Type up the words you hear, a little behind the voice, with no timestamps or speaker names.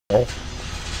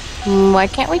Why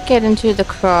can't we get into the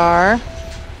car?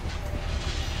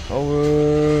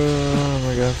 Oh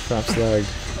my god, Fraps lag.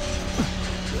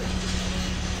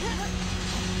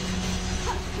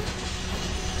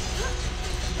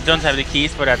 Don't have the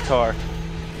keys for that car.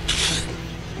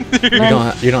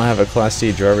 You don't have a Class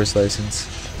C driver's license.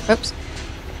 Oops.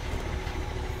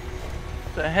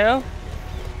 The hell?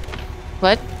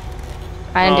 What?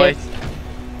 I didn't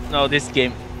do. No, this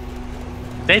game.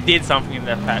 They did something in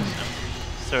that patch. I'm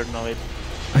certain of it.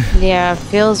 Yeah, it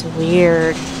feels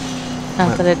weird.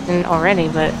 Not that it didn't already,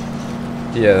 but...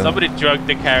 Yeah. Somebody drugged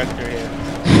the character here.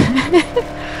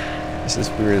 This is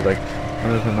weird, like,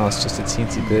 other than else, just a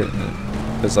teensy bit,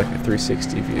 and there's like a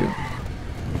 360 view.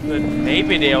 But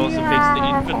maybe they also fixed the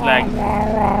input lag. I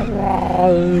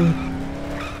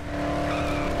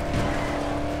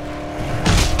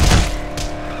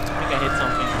think I hit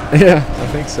something. Yeah, I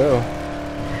think so.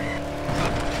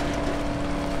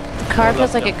 The car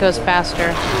feels like it goes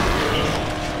faster.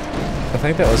 I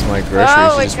think that was my groceries.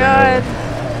 Oh my god!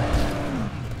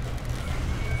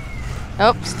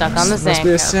 Oh, stuck on the sand. Must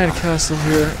be a sandcastle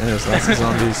here, and there's lots of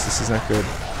zombies. This is not good.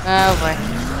 Oh boy.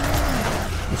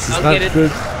 This is not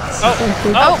good.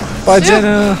 Oh! Bye,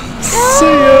 Jenna. See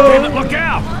you. Look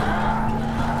out!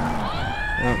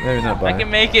 No, maybe not. Bye. I can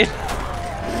make it.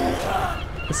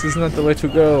 This is not the way to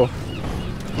go.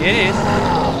 It is.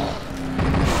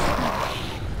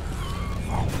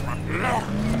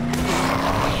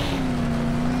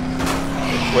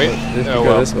 Wait. You Oh,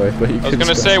 go this way, but you I was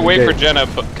gonna say wait for Jenna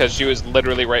because she was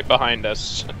literally right behind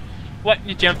us. What?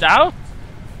 You jumped out?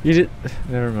 You did.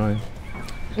 Never mind.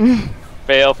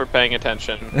 Fail for paying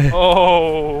attention.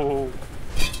 Oh.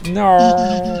 No.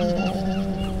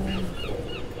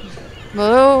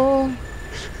 Whoa.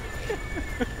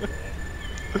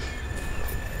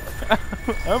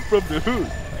 I'm from the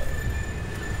hood.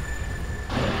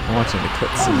 I'm watching the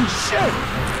cutscene. Shit.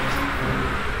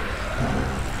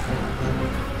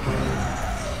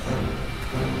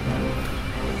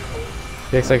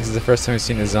 It looks like this is the first time we've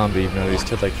seen a zombie, even though he's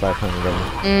killed like 500 of them.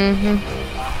 Mm-hmm.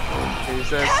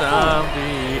 There's a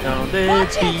zombie on the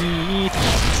beat.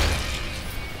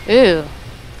 Ooh.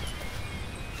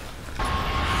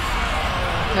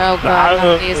 Oh god,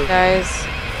 not these guys.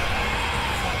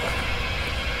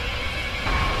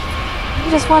 He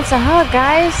just wants a hug,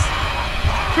 guys.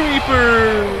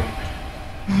 Creeper.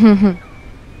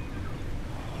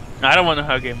 I don't want to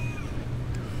hug him.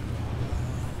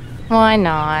 Why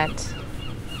not?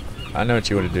 I know what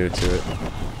you want to do to it.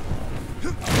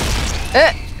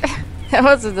 That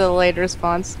was a delayed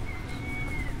response.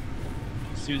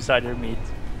 Suicider meat.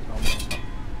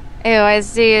 Ew, I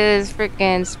see his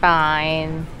freaking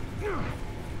spine.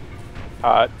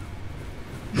 Hot.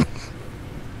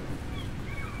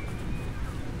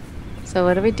 So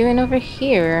what are we doing over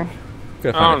here?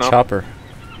 Gotta I find don't a know. chopper.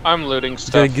 I'm looting Gotta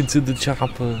stuff. get to the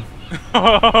chopper.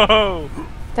 Oh.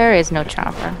 There is no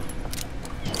chopper.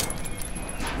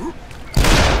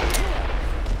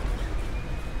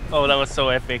 Oh, that was so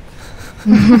epic.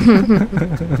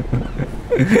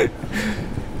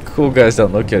 Cool guys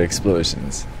don't look at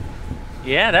explosions.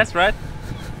 Yeah, that's right.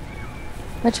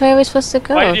 Which way are we supposed to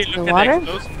go? Why did To you the look water? at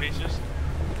the explosive creatures?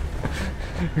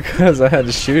 Because I had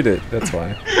to shoot it, that's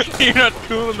why. You're not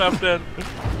cool enough then.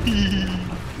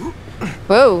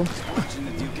 Whoa.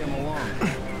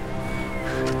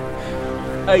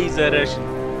 He's a Russian.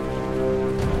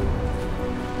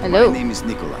 Hello. My name is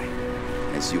Nikolai.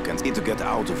 As you can need to get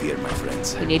out of here, my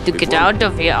friends. We need to get out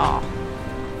of here.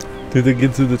 Did they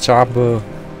get to the chopper?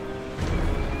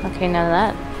 Okay, now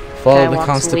that. Follow Guy the walks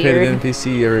constipated weird.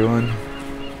 NPC, everyone.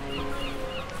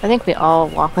 I think we all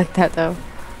walk like that though.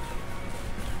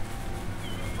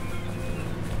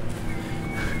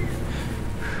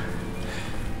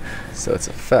 So it's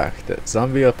a fact that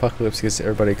zombie apocalypse gives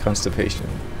everybody constipation.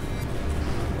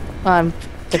 Well,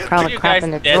 they're Are probably you crap guys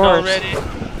in the dead drawers. already?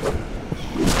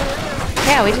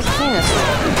 Yeah, we just came this way.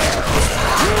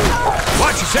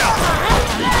 Watch yourself!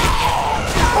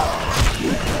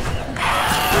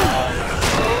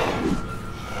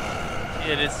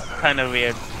 Yeah, it's kind of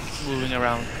weird moving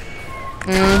around.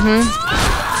 Mm-hmm.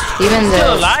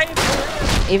 Still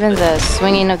alive? Even the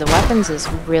swinging of the weapons is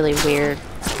really weird.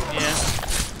 Yeah.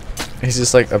 He's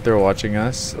just like up there watching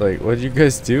us. Like, what are you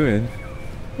guys doing?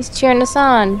 He's cheering us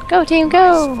on. Go team, Nice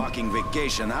go! fucking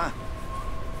vacation, huh?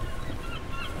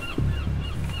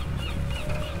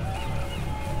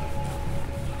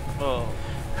 Oh.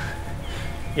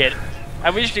 Yeah. I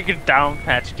wish they could down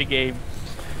patch the game.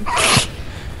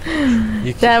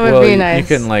 That would be nice.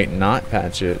 You can like not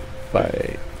patch it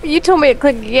by. You told me to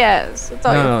click yes. It's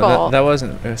all your No, fault. that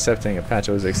wasn't accepting a patch.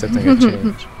 It was accepting a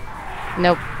change.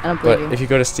 Nope. I don't believe But you. if you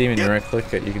go to Steam and you right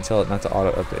click it, you can tell it not to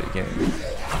auto update again.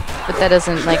 But that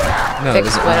doesn't like No, fix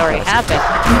it doesn't what already work. happened.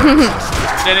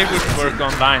 Then it would work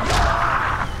online.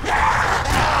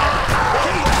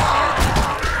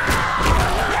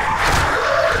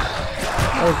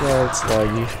 Oh god, it's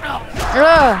laggy.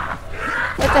 Ugh!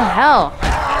 What the hell?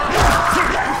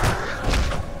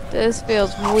 This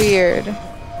feels weird.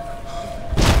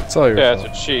 It's all your Yeah, that's fault.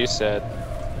 what she said.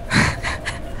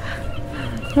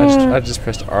 I just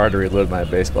pressed R to reload my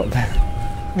baseball bat.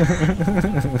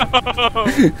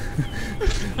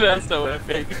 That's so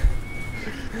epic.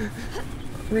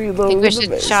 I think we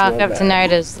should chalk up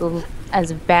tonight as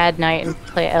a bad night and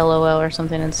play LOL or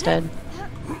something instead.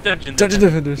 Dungeon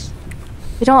Defenders.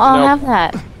 We don't all Nope. have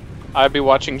that. I'd be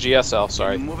watching GSL,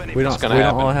 sorry. We don't gonna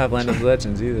all happen. have Land of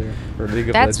Legends either. Or League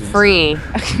of That's Legends.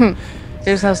 free.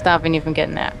 There's no stopping you from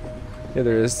getting that. Yeah,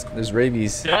 there is. There's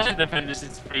rabies. Dungeon Defenders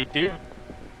is free too.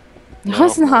 No,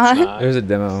 it's not. There's a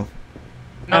demo.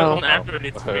 No, Oh. on Android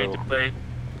it's free to play.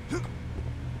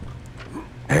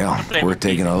 Hell, we're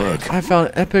taking a look. I found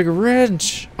an epic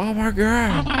wrench. Oh my Oh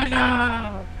god. my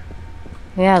god!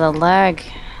 Yeah, the lag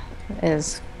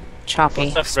is choppy.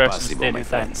 What's up, versus Possible, daily my time?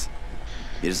 friends.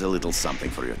 Here's a little something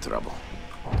for your trouble.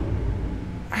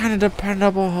 And a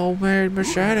dependable homemade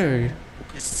machete.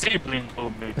 It's sibling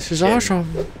homemade. This is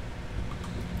awesome.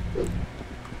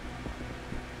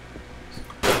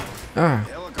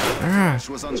 Ah.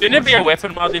 Shouldn't it be a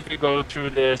weapon mod if you go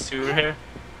through the sewer here?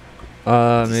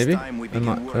 Maybe.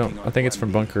 I think it's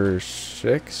from Bunker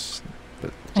 6.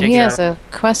 But And he has a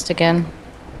quest again.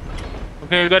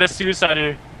 Okay, we got a suicide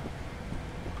here.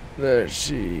 let's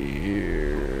see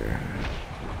here.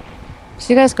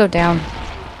 So you guys go down.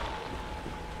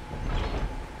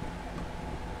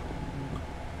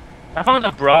 I found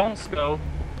a brown skull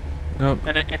Nope.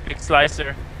 and an epic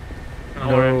slicer.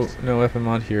 No weapon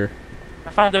mod here. I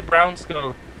found a brown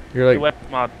skull. You're The like,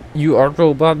 weapon mod. you are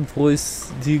robot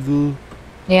voice, Deagle.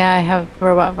 Yeah, I have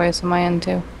robot voice on my end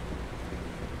too.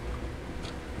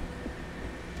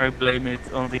 I blame it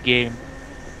on the game.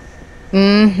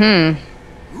 Mm-hmm.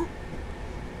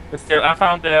 But still, I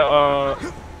found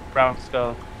the brown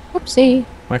skull. Whoopsie.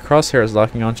 My crosshair is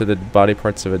locking onto the body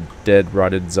parts of a dead,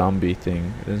 rotted zombie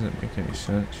thing. It doesn't make any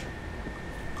sense.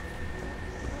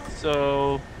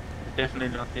 So,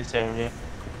 definitely not this area.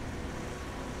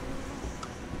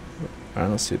 I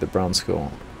don't see the brown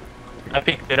skull. I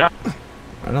picked it up.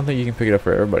 I don't think you can pick it up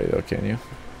for everybody though, can you?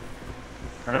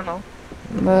 I don't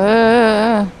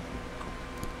know.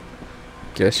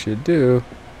 Guess you do.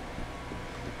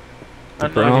 The I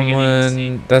don't know if brown you can even see.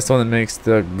 one, that's the one that makes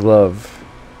the glove.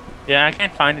 Yeah, I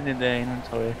can't find it in the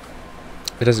inventory.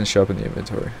 It doesn't show up in the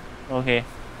inventory. Okay.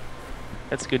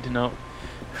 That's good to know.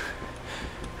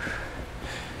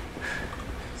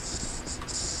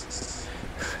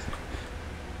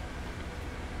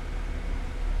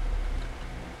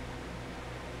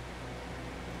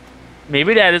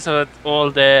 Maybe that is what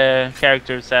all the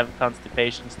characters have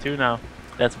constipations too now.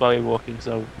 That's why we're walking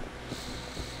so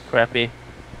crappy.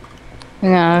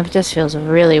 No, it just feels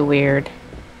really weird.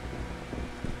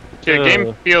 See, the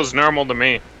game feels normal to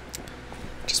me.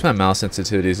 Just my mouse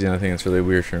sensitivity is the only thing that's really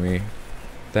weird for me.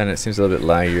 Then it seems a little bit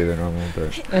laggier than normal,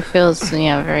 but It feels,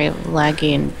 yeah, very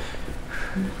laggy and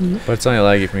it's only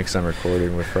laggy for me because I'm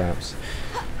recording with fraps.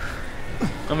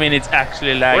 I mean, it's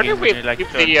actually Where lagging did when we you like leave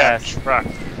turn the fast. truck?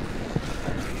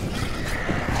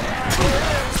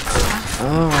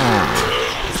 Oh.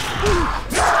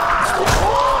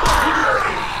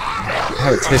 I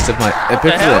have a taste of my What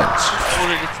epic the hell? wrench. I'm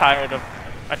already tired of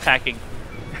attacking.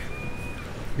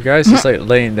 The guy's just like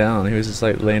laying down. He was just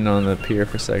like laying on the pier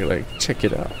for a second, like, check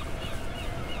it out.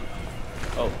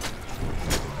 Oh.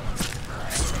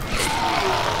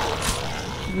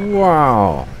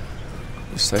 Wow.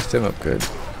 You sliced him up good.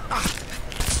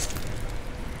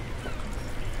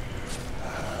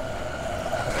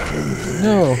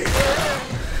 No.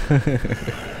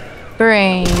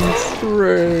 brains.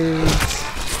 Great.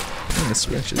 And this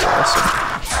wrench is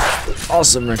awesome.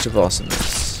 Awesome wrench of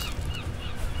awesomeness.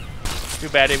 Too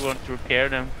bad they won't repair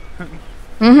them.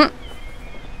 Mm-hmm.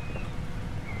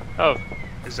 Oh,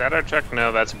 is that our truck?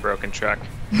 No, that's a broken truck.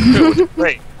 Ooh, it's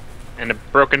great. And a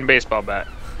broken baseball bat.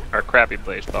 Or crappy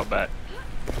baseball bat.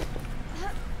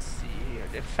 Let's see here.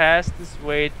 The fastest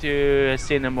way to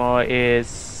cinema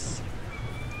is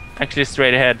actually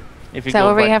straight ahead. If you Is that go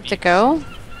where we back have to east. go? You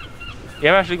have to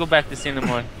actually go back to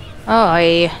cinema. Oh,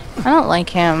 I don't like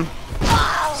him.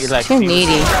 He likes Too you.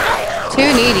 needy.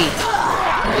 Too needy.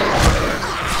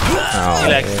 Oh.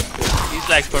 He's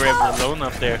like forever alone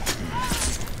up there.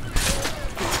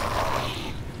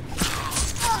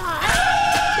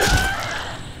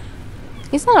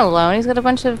 He's not alone. He's got a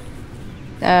bunch of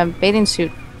bathing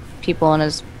suit people in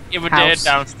his Yeah, but house.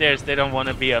 they're downstairs. They don't want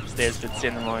to be upstairs with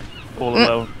Cinnamon all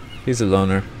alone. He's a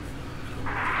loner.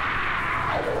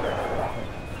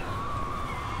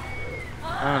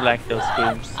 I don't like those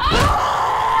games.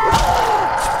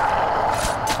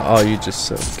 Oh, you just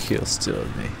so kill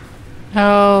stilled me.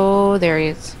 Oh, there he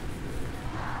is.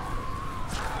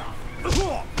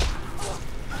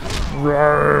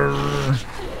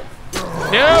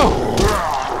 No!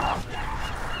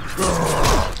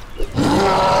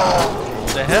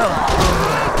 What the hell?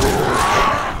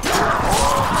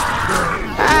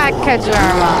 Ah, cut your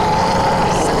arm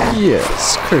off.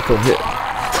 Yes, critical hit.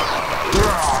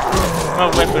 My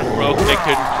weapon broke. They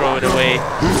couldn't throw it away.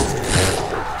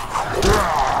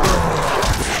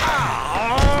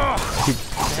 The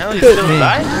hell, he's still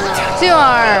alive? 2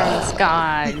 arms,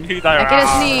 God. He's like, Back at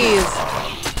his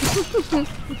knees.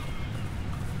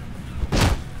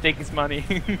 take his money.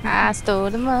 I stole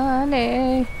the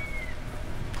money.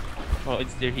 Oh,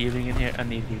 is there healing in here? I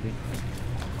need healing.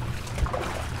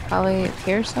 Probably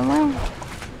here somewhere.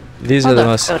 These Hold are the on.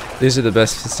 most. These are the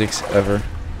best physics ever.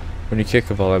 When you kick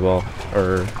a volleyball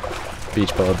or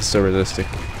beach ball, it's so realistic.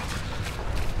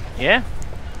 Yeah?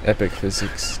 Epic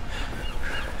physics.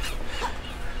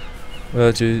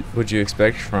 What would you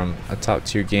expect from a top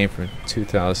tier game from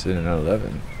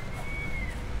 2011?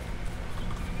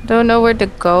 Don't know where to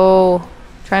go.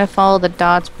 Trying to follow the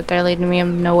dots, but they're leading me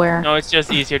nowhere. No, it's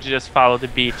just easier to just follow the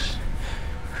beach.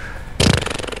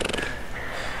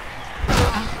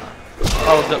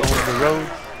 Follow the road.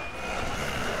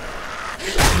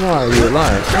 Why are you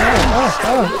alive?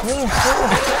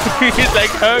 He's like,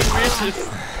 hug bitches.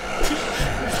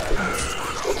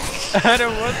 I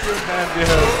don't want your man to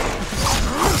hug.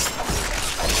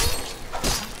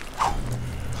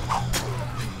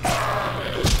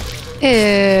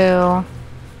 Ew.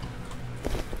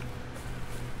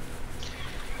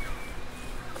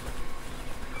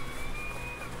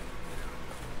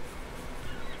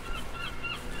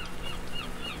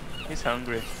 He's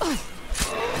hungry.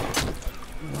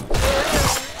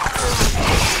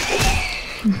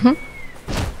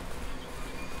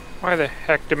 Why the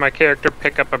heck did my character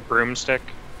pick up a broomstick?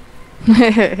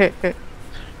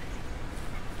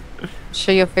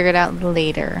 Sure, you'll figure it out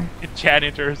later.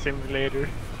 Janitor simulator.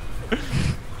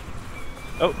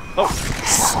 Oh, oh.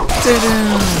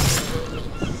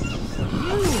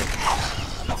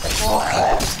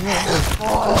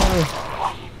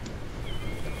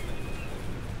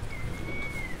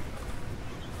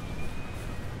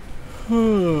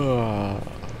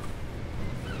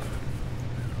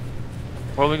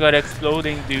 Well, we got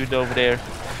exploding dude over there.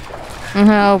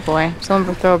 Oh boy,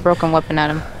 someone throw a broken weapon at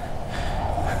him.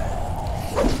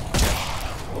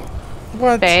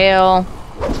 What? Fail.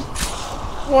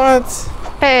 What?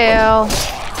 Fail.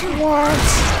 What?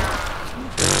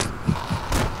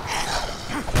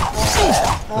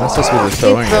 That's supposed to be the You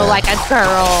throwing throw guy. like a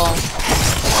girl.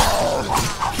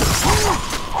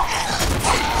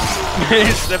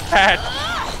 It's the patch.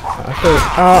 I could.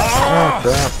 Oh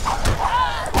crap.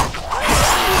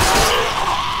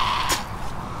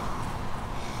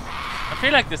 I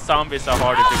feel like the zombies are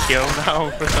harder to kill now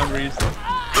for some reason.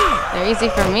 They're easy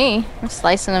for me. I'm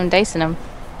slicing them, dicing them.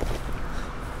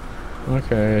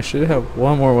 Okay, I should have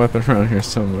one more weapon around here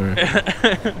somewhere.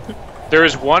 There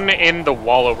is one in the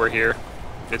wall over here.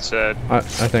 It's a I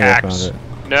think axe. I found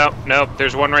it. No, no,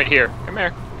 there's one right here. Come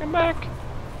here, come back.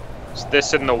 It's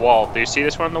this in the wall. Do you see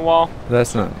this one in the wall?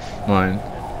 That's not mine.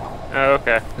 Oh,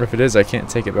 okay. Or if it is, I can't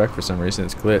take it back for some reason.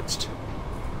 It's glitched.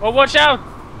 Oh, watch out!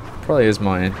 Probably is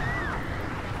mine.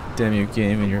 Damn you,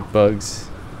 game, and your bugs.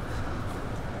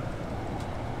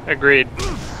 Agreed.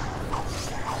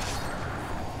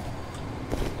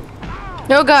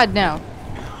 Oh God, no.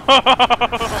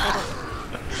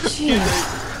 Jeez.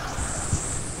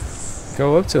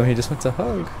 Go up to him. He just wants a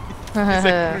hug. He's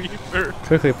a creeper.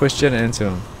 Quickly push Jenna into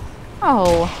him.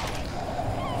 Oh.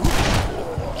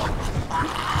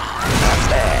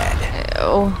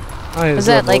 Ew. Oh, he's Is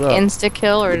that like leveled up. insta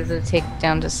kill, or does it take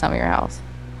down just some of your health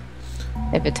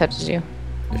if it touches you?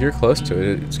 If you're close to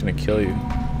it, it's gonna kill you.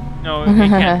 No, he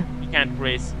can't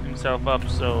raise himself up,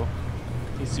 so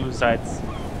he suicides.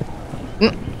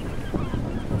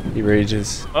 He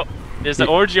rages. Oh, there's an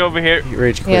orgy over here. He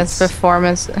rage He has quits.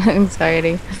 performance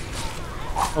anxiety.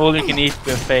 All you can eat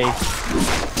buffet.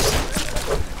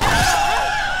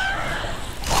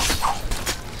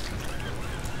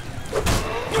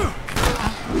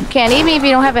 You can't eat me if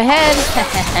you don't have a head.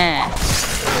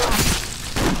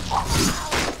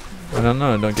 I don't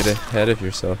know. Don't get ahead of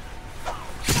yourself.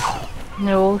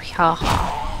 No, haha.